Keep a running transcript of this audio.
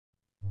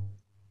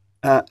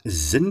a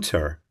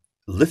Znter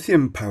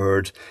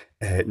lithium-powered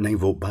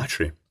 9-volt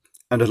battery.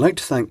 And I'd like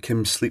to thank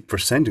Kim Sleep for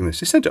sending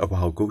this. He sent it a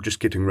while ago, just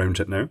getting around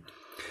to it now.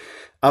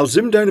 I'll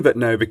zoom down a bit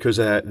now because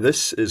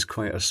this is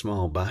quite a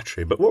small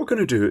battery. But what we're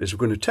going to do is we're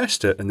going to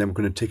test it and then we're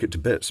going to take it to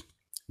bits.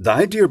 The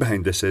idea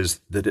behind this is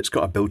that it's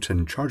got a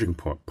built-in charging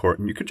port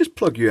and you can just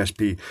plug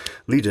USB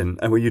lead in,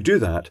 and when you do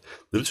that,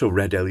 the little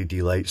red LED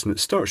lights and it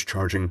starts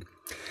charging.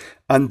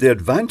 And the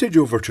advantage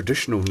over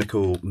traditional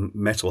nickel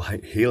metal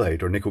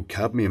halide or nickel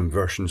cadmium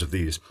versions of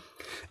these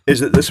is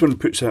that this one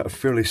puts out a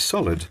fairly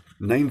solid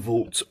 9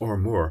 volts or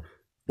more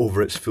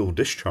over its full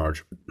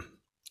discharge.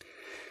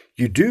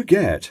 You do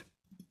get,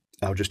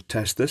 I'll just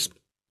test this,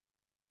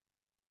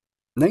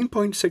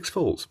 9.6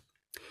 volts.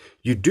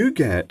 You do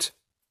get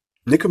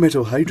nickel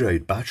metal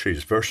hydride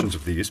batteries, versions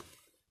of these,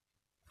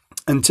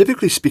 and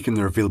typically speaking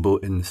they're available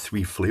in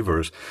 3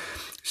 flavours.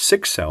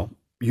 6-cell,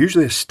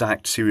 usually a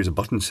stacked series of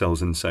button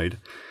cells inside,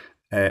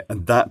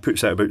 and that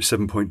puts out about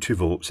 7.2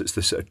 volts. It's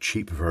the sort of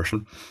cheap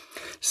version.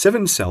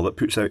 7-cell that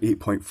puts out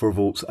 8.4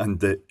 volts, and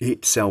the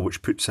 8-cell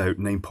which puts out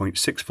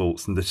 9.6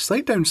 volts. And the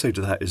slight downside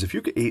to that is if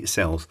you get 8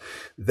 cells,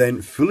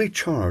 then fully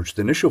charged,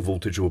 the initial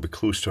voltage will be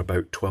close to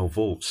about 12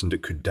 volts, and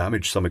it could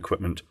damage some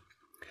equipment.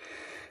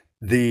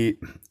 The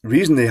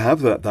reason they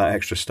have that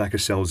extra stack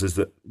of cells is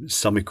that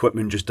some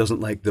equipment just doesn't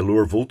like the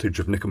lower voltage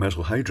of nickel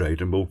metal hydride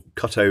and will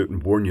cut out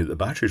and warn you that the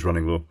battery's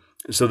running low.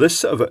 So this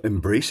sort of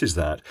embraces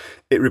that.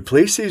 It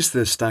replaces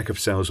the stack of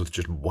cells with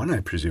just one,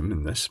 I presume,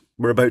 in this.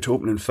 We're about to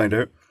open and find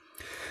out.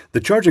 The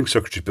charging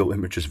circuitry built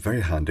in, which is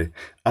very handy,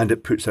 and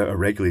it puts out a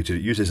regulated,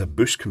 it uses a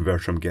boost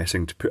converter, I'm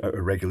guessing, to put out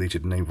a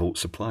regulated 9-volt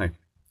supply.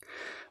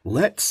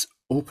 Let's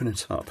open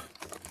it up.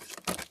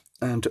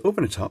 And to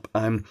open it up,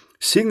 I'm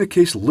seeing the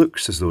case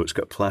looks as though it's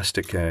got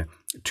plastic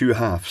 2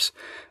 halves.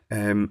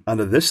 And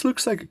this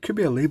looks like it could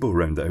be a label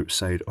around the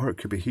outside, or it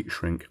could be heat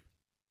shrink.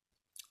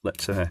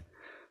 Let's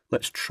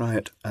try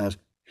it as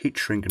heat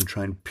shrink and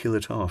try and peel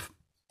it off.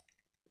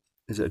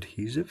 Is it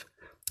adhesive?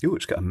 Oh,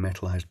 it's got a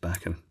metallized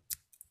backing.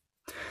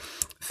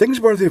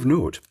 Things worthy of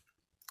note.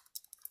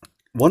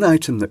 One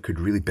item that could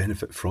really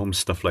benefit from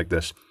stuff like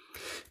this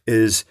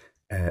is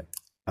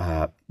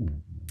a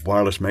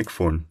wireless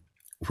microphone,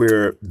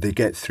 where they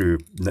get through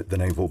the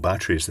 9-volt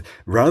batteries.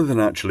 Rather than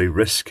actually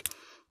risk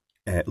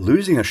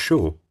losing a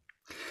show,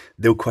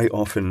 they'll quite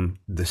often,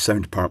 the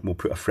sound department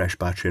will put a fresh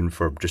battery in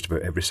for just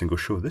about every single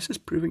show. This is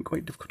proving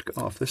quite difficult to get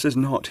off. This is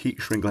not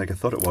heat shrink like I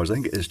thought it was. I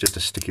think it is just a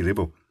sticky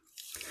label.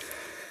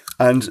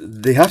 And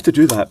they have to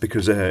do that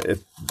because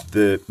if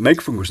the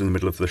microphone goes in the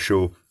middle of the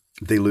show,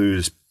 they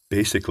lose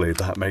basically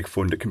that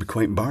microphone. It can be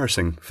quite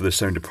embarrassing for the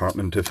sound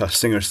department if a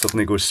singer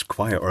suddenly goes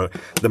quiet or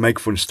the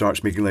microphone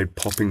starts making loud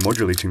popping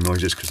modulating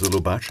noises because of the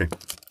low battery.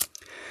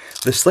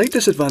 The slight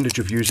disadvantage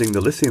of using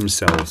the lithium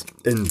cells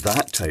in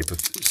that type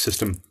of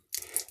system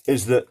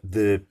is that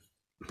the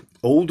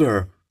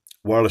older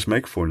wireless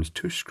microphones,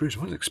 2 screws,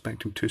 I wasn't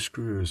expecting 2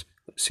 screws.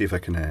 Let's see if I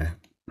can, I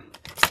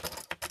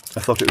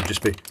thought it would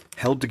just be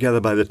held together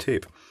by the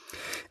tape.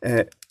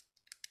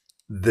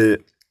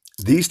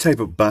 These type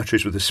of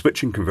batteries with the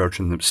switching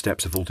converter that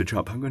steps the voltage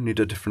up, I'm going to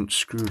need a different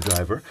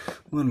screwdriver.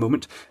 One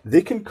moment.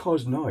 They can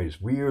cause noise,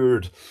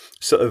 weird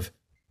sort of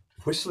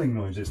whistling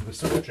noises in the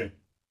circuitry.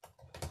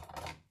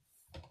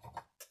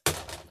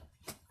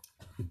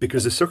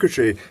 Because the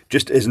circuitry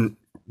just isn't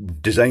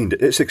designed.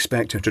 It's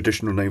expecting a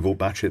traditional 9-volt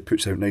battery that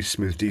puts out nice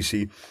smooth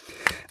DC.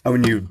 And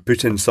when you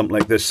put in something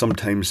like this,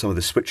 sometimes some of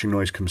the switching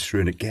noise comes through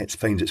and it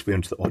finds its way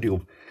into the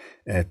audio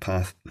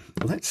path.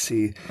 Let's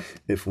see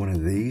if one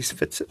of these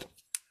fits it.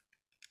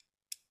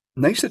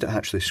 Nice that it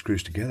actually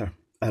screws together.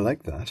 I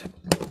like that.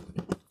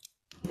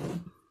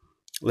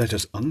 Let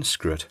us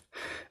unscrew it.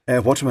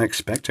 What am I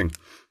expecting?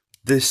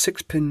 The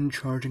 6-pin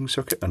charging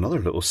circuit, another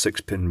little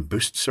 6-pin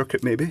boost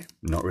circuit maybe?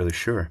 Not really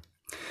sure.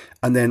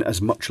 And then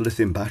as much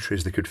lithium battery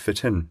as they could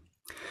fit in.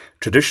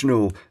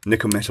 Traditional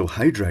nickel metal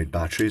hydride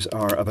batteries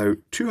are about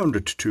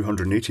 200 to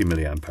 280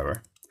 milliamp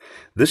hour.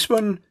 This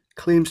one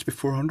claims to be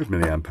 400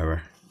 milliamp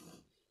hour.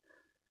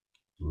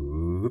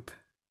 Whoop.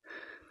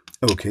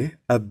 Okay,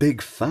 a big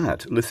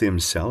fat lithium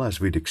cell as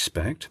we'd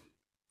expect.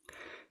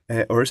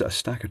 Or is it a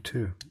stack of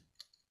 2?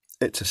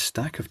 It's a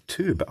stack of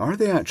 2, but are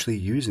they actually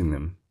using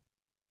them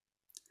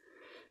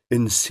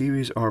in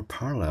series or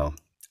parallel?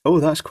 Oh,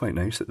 that's quite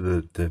nice that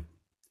the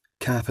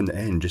cap and the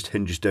end just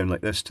hinges down like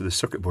this to the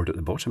circuit board at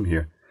the bottom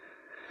here.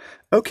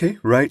 Okay,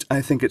 right,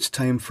 I think it's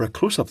time for a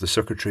close-up of the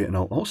circuitry, and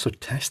I'll also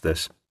test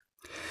this.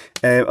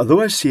 Although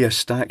I see a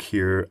stack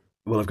here,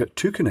 well, I've got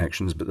 2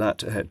 connections, but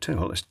that,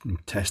 well, let's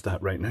test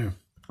that right now.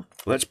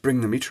 Let's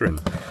bring the meter in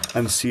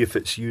and see if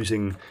it's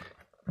using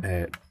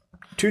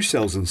 2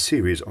 cells in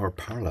series or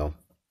parallel.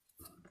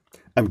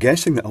 I'm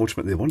guessing that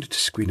ultimately they wanted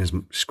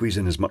to squeeze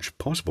in as much as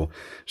possible,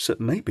 so it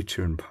might be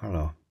 2 in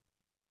parallel,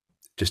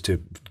 just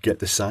to get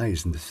the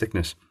size and the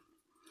thickness.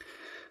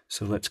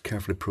 So let's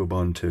carefully probe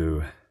on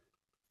to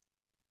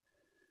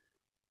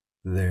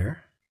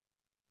there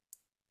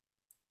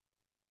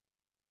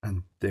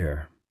and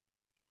there.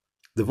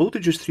 The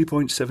voltage is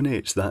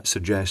 3.78, so that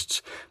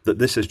suggests that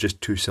this is just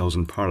two cells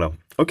in parallel.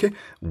 Okay,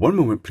 one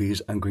moment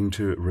please, I'm going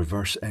to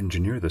reverse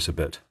engineer this a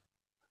bit.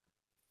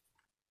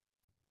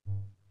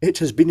 It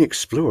has been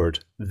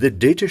explored, the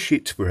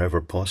datasheets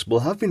wherever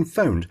possible have been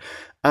found,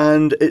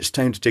 and it's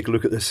time to take a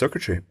look at this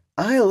circuitry.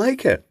 I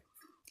like it.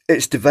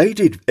 It's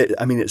divided,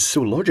 it's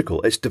so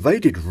logical, it's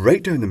divided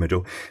right down the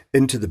middle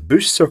into the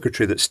boost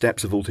circuitry that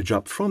steps the voltage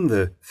up from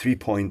the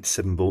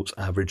 3.7 volts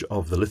average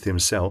of the lithium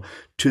cell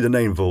to the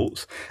 9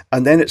 volts,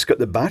 and then it's got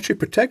the battery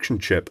protection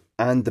chip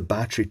and the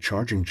battery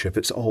charging chip.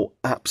 It's all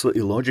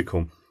absolutely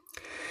logical.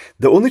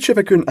 The only chip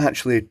I couldn't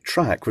actually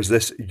track was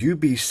this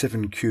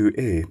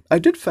UB7QA. I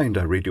did find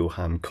a radio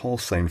ham call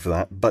sign for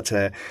that, but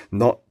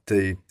not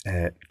the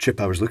chip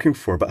I was looking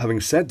for. But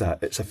having said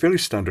that, it's a fairly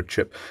standard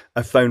chip.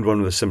 I found one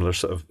with a similar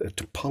sort of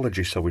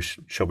topology,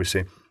 shall we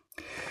say.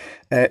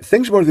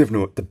 Things worthy of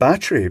note, the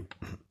battery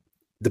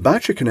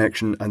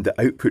connection and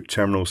the output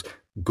terminals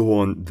go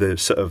on the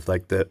sort of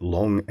like the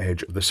long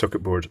edge of the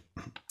circuit board.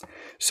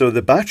 So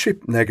the battery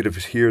negative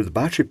is here, the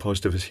battery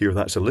positive is here,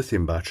 that's a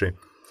lithium battery.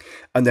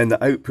 And then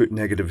the output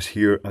negative is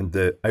here and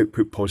the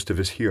output positive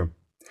is here.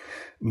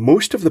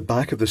 Most of the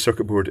back of the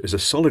circuit board is a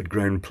solid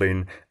ground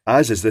plane,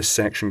 as is this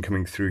section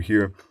coming through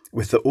here,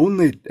 with the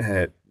only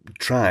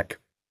track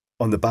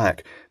on the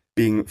back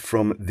being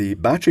from the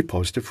battery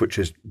positive, which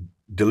is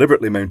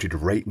deliberately mounted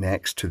right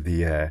next to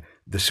the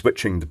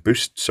switching, the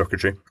boost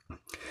circuitry.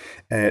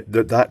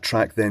 That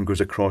track then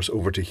goes across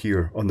over to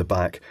here on the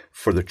back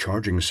for the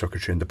charging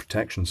circuitry and the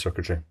protection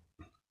circuitry.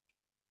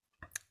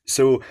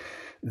 So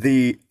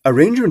the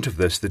arrangement of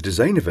this, the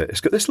design of it,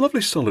 it's got this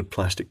lovely solid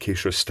plastic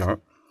case for a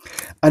start,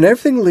 and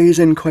everything lays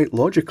in quite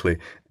logically.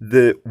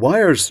 The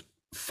wires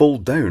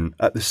fold down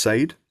at the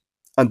side,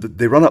 and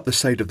they run up the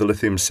side of the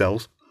lithium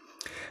cells.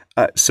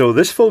 So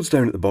this folds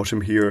down at the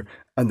bottom here,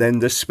 and then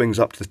this swings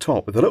up to the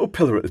top with a little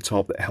pillar at the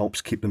top that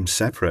helps keep them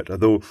separate,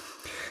 although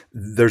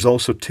there's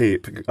also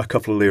tape, a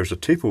couple of layers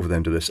of tape over the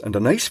end of this. And a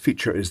nice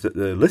feature is that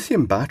the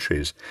lithium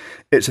batteries,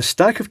 it's a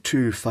stack of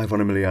two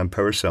 500 milliamp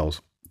hour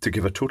cells to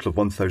give a total of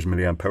 1000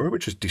 milliamp hour,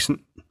 which is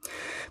decent.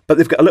 But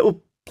they've got a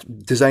little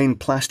design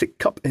plastic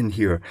cup in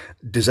here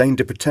designed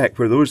to protect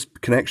where those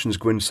connections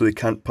go in so they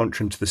can't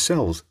punch into the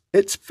cells.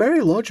 It's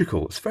very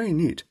logical, it's very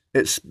neat,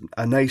 it's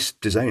a nice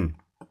design.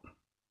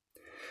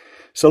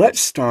 So let's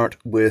start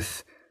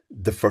with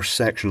the first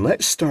section.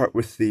 Let's start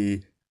with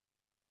the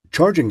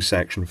charging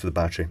section for the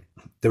battery.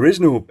 There is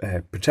no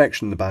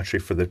protection in the battery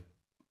for the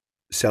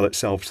cell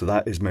itself, so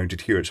that is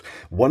mounted here. It's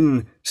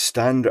one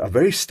standard, a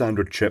very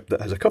standard chip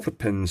that has a couple of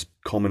pins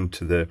common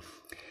to the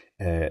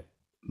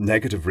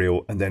negative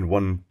rail and then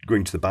one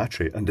going to the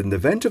battery. And in the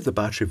event of the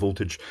battery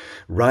voltage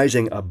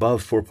rising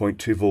above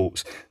 4.2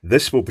 volts,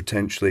 this will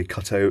potentially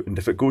cut out, and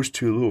if it goes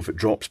too low, if it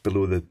drops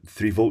below the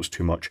 3 volts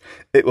too much,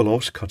 it will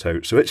also cut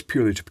out. So it's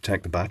purely to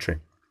protect the battery.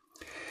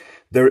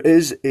 There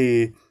is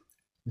a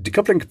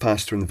decoupling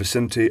capacitor in the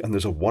vicinity, and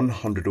there's a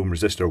 100 ohm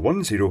resistor,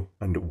 10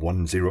 and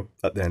 10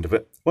 at the end of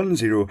it,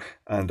 10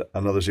 and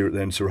another 0 at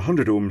the end, so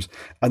 100 ohms,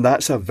 and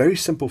that's a very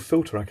simple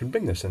filter. I can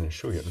bring this in and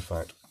show you, in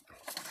fact.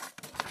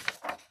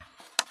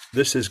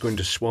 This is going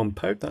to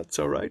swamp out, that's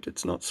alright,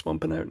 it's not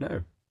swamping out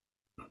now.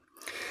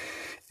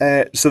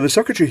 So the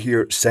circuitry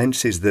here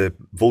senses the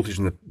voltage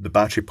in the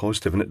battery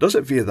positive, and it does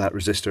it via that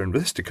resistor and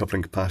with this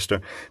decoupling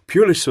capacitor,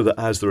 purely so that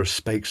as there are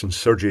spikes and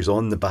surges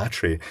on the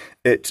battery,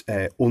 it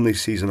only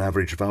sees an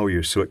average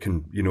value, so it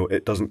can,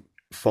 it doesn't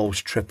false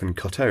trip and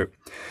cut out.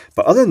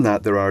 But other than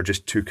that, there are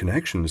just two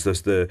connections.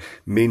 There's the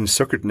main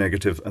circuit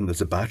negative and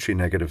there's a battery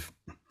negative,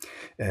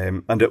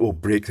 and it will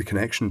break the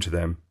connection to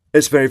them.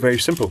 It's very, very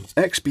simple.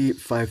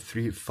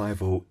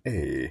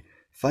 XB5350A.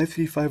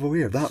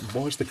 5350A, that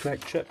was the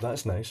correct chip,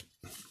 that's nice.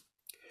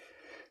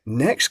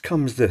 Next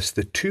comes this,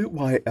 the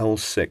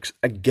 2YL6.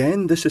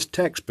 Again, this is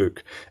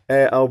textbook.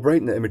 I'll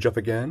brighten the image up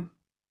again.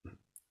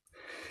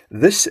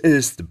 This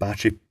is the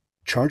battery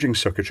charging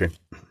circuitry.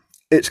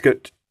 It's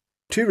got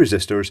two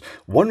resistors.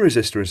 One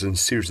resistor is in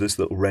series, this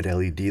little red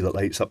LED that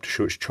lights up to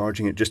show it's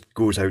charging. It just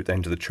goes out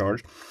then to the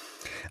charge.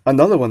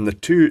 Another one, the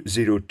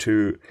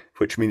 202,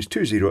 which means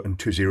 20 and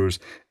 2 zeros,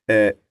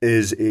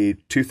 is a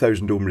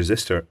 2000 ohm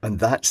resistor, and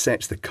that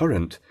sets the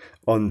current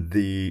on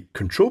the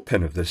control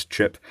pin of this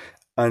chip,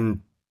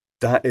 and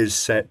that is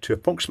set to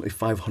approximately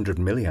 500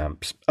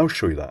 milliamps. I'll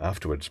show you that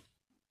afterwards.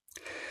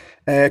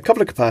 A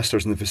couple of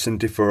capacitors in the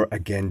vicinity for,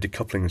 again,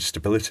 decoupling and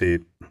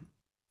stability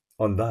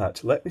on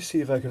that. Let me see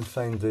if I can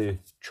find the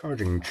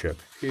charging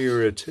chip.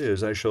 Here it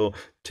is. I shall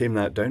tame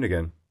that down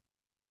again.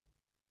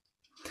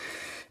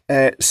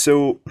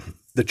 So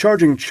the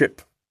charging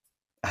chip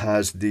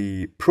has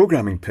the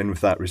programming pin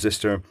with that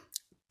resistor.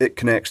 It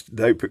connects,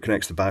 the output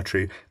connects the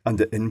battery, and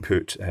the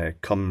input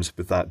comes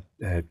with that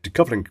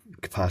decoupling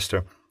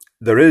capacitor.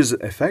 There is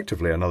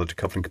effectively another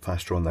decoupling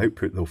capacitor on the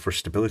output though for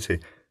stability,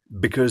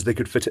 because they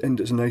could fit it in.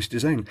 It's a nice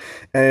design.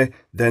 Then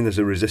there's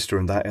a resistor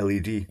and that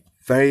LED.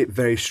 Very,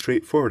 very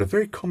straightforward, a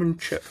very common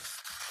chip.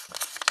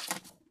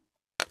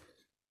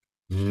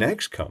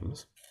 Next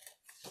comes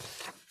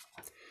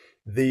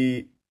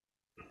the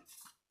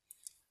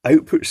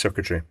output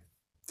circuitry.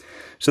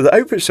 So the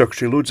output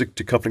circuitry loads the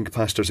decoupling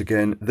capacitors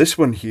again. This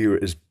one here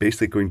is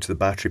basically going to the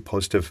battery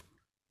positive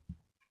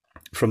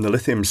from the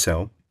lithium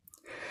cell.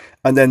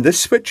 And then this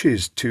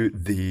switches to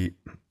the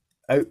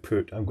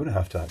output. I'm going to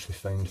have to actually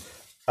find...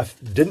 I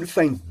didn't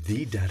find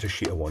the data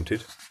sheet I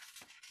wanted,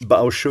 but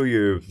I'll show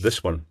you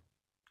this one.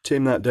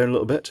 Tame that down a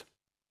little bit.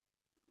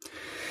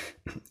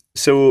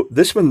 So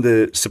this one,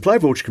 the supply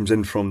voltage comes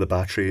in from the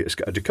battery. It's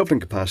got a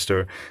decoupling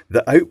capacitor.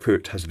 The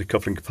output has a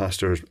decoupling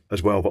capacitor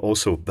as well, but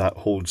also that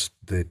holds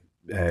the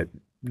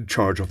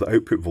charge of the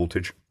output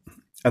voltage,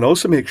 and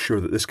also makes sure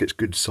that this gets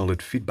good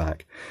solid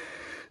feedback.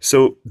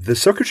 So the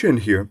circuitry in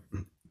here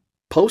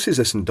pulses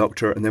this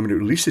inductor, and then when it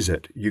releases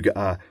it, you get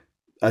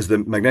as the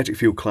magnetic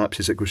field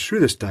collapses, it goes through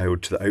this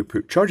diode to the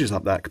output, charges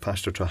up that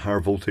capacitor to a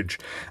higher voltage,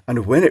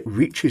 and when it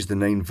reaches the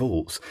 9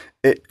 volts,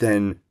 it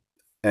then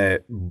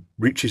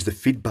reaches the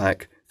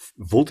feedback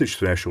voltage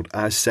threshold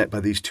as set by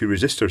these 2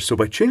 resistors. So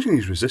by changing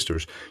these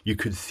resistors, you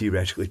could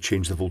theoretically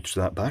change the voltage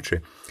of that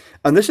battery.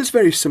 And this is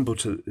very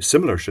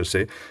similar, should I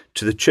say,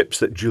 to the chips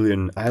that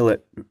Julian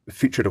Eilert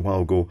featured a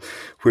while ago,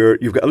 where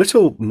you've got a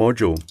little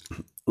module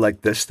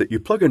like this that you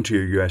plug into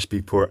your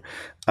USB port,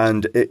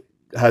 and it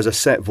has a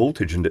set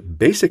voltage, and it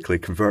basically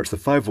converts the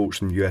 5 volts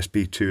from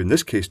USB to, in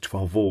this case,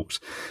 12 volts.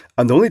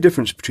 And the only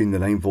difference between the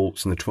 9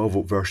 volts and the 12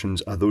 volt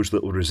versions are those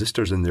little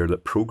resistors in there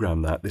that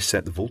program that. They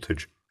set the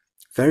voltage.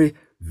 Very,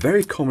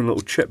 very common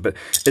little chip, but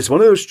it's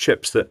one of those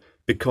chips that,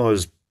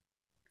 because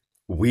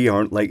we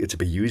aren't likely to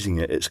be using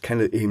it, it's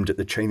kind of aimed at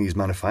the Chinese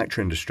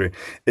manufacturing industry,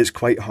 it's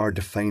quite hard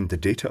to find the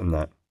data on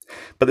that.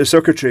 But the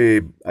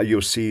circuitry,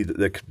 you'll see that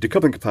the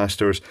decoupling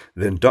capacitors,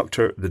 the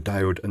inductor, the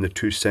diode, and the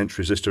 2 sense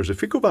resistors.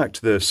 If we go back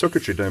to the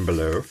circuitry down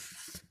below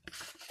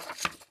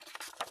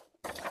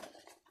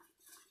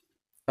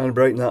and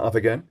brighten that up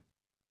again,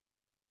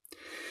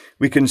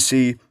 we can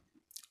see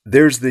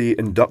there's the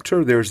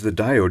inductor, there's the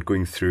diode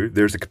going through,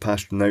 there's the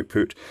capacitor and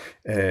output.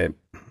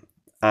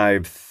 I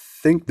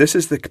think this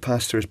is the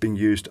capacitors being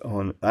used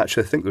on,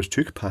 actually I think those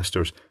 2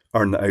 capacitors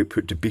are in the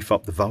output to beef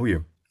up the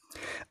value.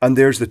 And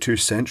there's the 2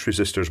 sense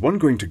resistors, one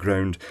going to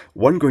ground,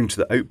 one going to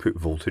the output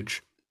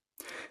voltage,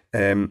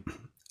 and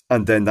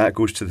then that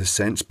goes to the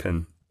sense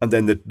pin. And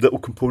then the little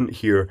component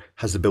here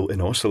has the built-in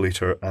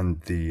oscillator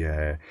and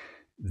the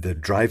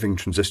driving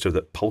transistor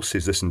that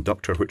pulses this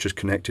inductor, which is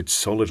connected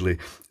solidly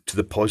to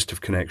the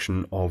positive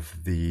connection of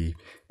the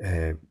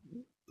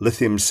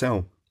lithium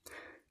cell.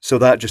 So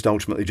that just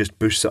ultimately just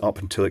boosts it up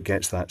until it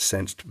gets that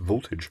sensed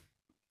voltage.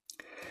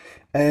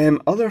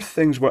 Other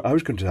things where I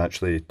was going to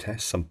actually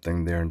test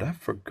something there, and I've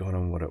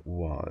forgotten what it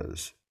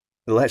was.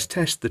 Let's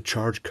test the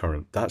charge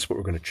current. That's what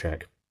we're going to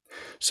check.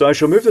 So I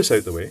shall move this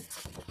out the way,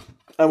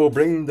 and we'll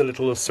bring the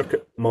little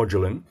circuit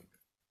module in,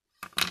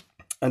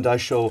 and I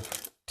shall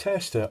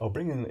test it. I'll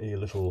bring in a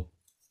little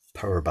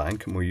power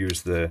bank, and we'll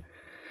use the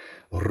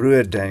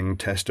Ruedeng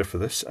tester for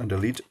this, and a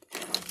lead.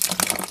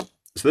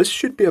 So this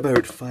should be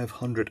about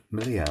 500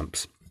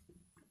 milliamps.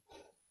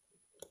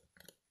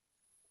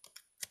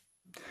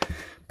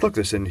 Plug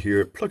this in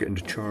here, plug it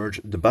into charge.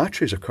 The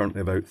batteries are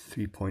currently about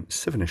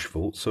 3.7-ish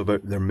volts, so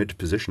about their mid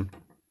position.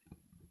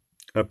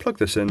 I plug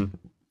this in.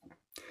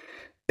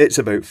 It's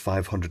about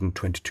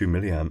 522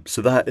 milliamps,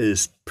 so that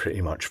is pretty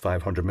much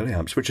 500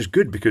 milliamps, which is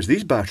good because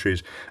these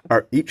batteries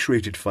are each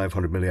rated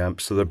 500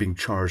 milliamps, so they're being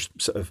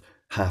charged sort of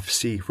half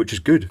C, which is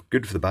good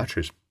for the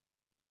batteries.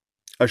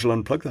 I shall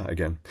unplug that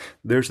again.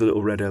 There's the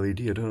little red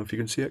LED. I don't know if you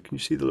can see it. Can you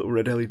see the little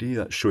red LED?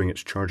 That's showing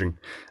it's charging,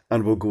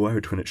 and will go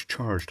out when it's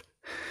charged.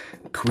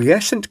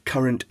 Quiescent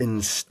current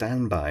in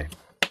standby.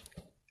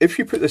 If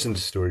you put this into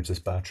storage, this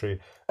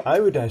battery, I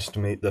would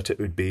estimate that it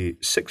would be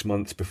 6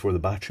 months before the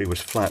battery was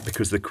flat,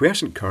 because the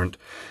quiescent current,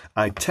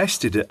 I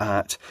tested it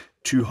at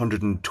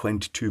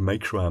 222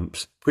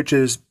 microamps, which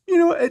is,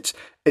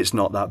 it's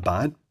not that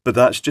bad, but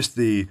that's just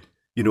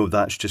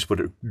that's just what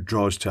it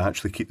draws to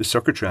actually keep the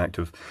circuitry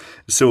active.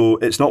 So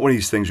it's not one of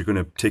these things you're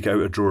going to take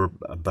out a drawer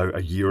about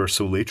a year or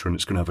so later and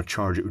it's going to have a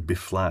charge. It would be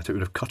flat. It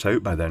would have cut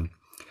out by then.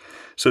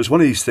 So it's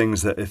one of these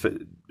things that if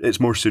it's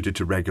more suited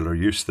to regular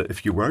use, that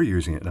if you were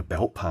using it in a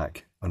belt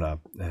pack on a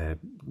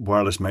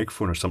wireless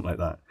microphone or something like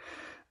that,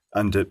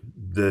 and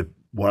the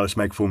wireless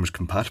microphone was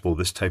compatible,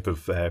 this type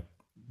of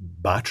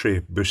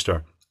battery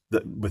booster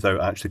that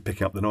without actually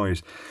picking up the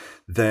noise,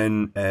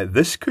 then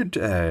this could,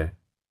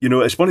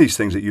 it's one of these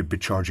things that you'd be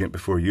charging it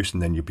before use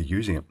and then you'd be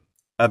using it.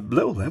 A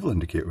little level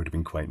indicator would have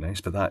been quite nice,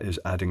 but that is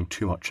adding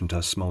too much into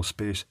a small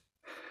space.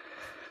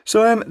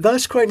 So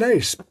that's quite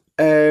nice.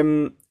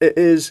 It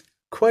is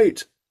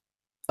quite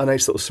a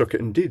nice little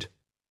circuit indeed.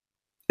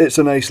 It's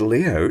a nice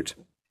layout.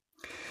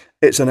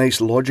 It's a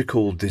nice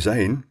logical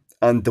design,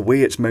 and the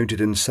way it's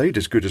mounted inside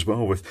is good as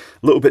well, with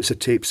little bits of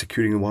tape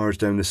securing the wires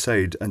down the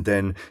side, and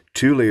then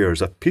 2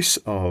 layers, a piece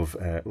of,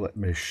 let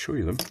me show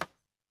you them,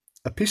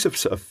 a piece of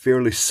sort of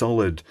fairly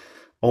solid,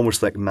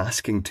 almost like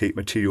masking tape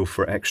material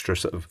for extra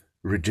sort of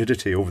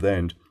rigidity over the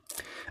end,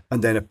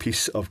 and then a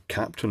piece of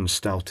Kapton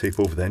style tape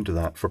over the end of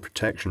that for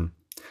protection,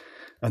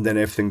 and then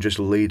everything just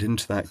laid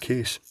into that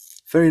case.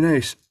 Very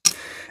nice.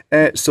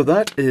 So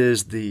that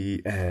is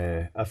the,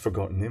 I've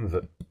forgotten the name of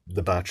it,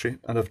 the battery,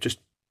 and I've just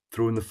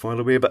thrown the foil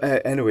away.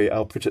 But anyway,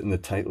 I'll put it in the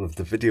title of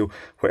the video,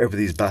 whatever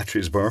these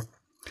batteries were.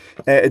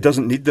 It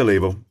doesn't need the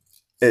label.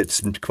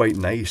 It's quite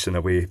nice in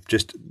a way,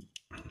 just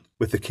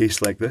with a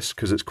case like this,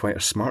 because it's quite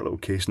a smart little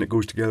case and it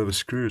goes together with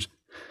screws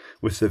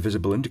with the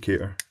visible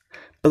indicator.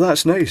 But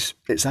that's nice.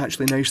 It's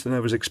actually nicer than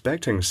I was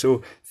expecting.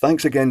 So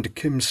thanks again to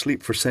Kim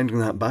Sleep for sending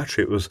that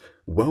battery. It was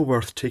well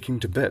worth taking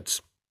to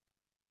bits.